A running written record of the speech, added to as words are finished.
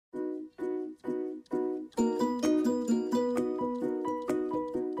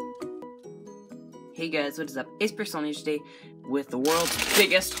Hey guys, what is up? It's Personal today with the world's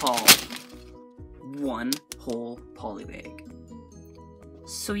biggest haul. One whole polybag.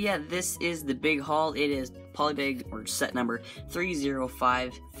 So yeah, this is the big haul. It is polybag or set number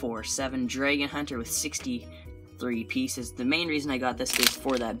 30547 Dragon Hunter with 63 pieces. The main reason I got this is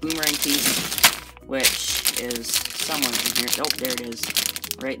for that boomerang piece, which is somewhere in here. Oh, there it is.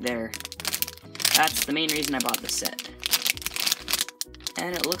 Right there. That's the main reason I bought this set.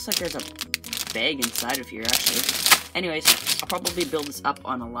 And it looks like there's a bag inside of here, actually. Anyways, I'll probably build this up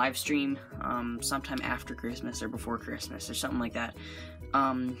on a live stream sometime after Christmas or before Christmas or something like that.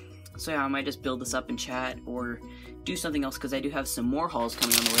 So yeah, I might just build this up in chat or do something else because I do have some more hauls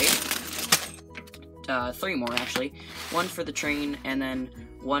coming on the way. 3 more, actually. One for the train and then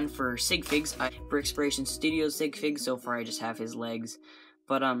one for Sig Figs. For Exploration Studios Sig Figs, so far I just have his legs.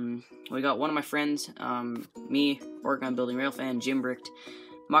 But we got one of my friends, me, Oregon Building Railfan, Jim Bricht,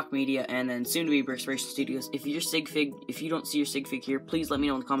 Mock Media, and then soon to be Exploration Studios. If you don't see your Sig Fig here, please let me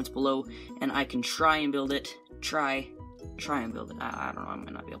know in the comments below, and I can try and build it. Try and build it. I don't know, I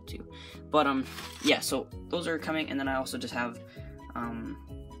might not be able to. But yeah, so those are coming, and then I also just have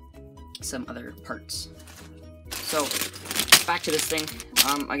some other parts. So back to this thing.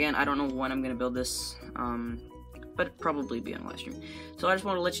 Again, I don't know when I'm gonna build this. But it'll probably be on live stream. So I just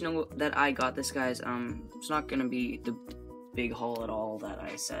want to let you know that I got this, guys. It's not gonna be the big haul at all that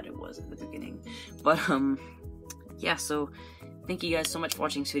I said it was at the beginning. But yeah, so thank you guys so much for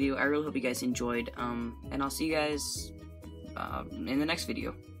watching this video. I really hope you guys enjoyed. And I'll see you guys in the next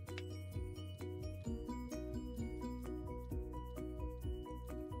video.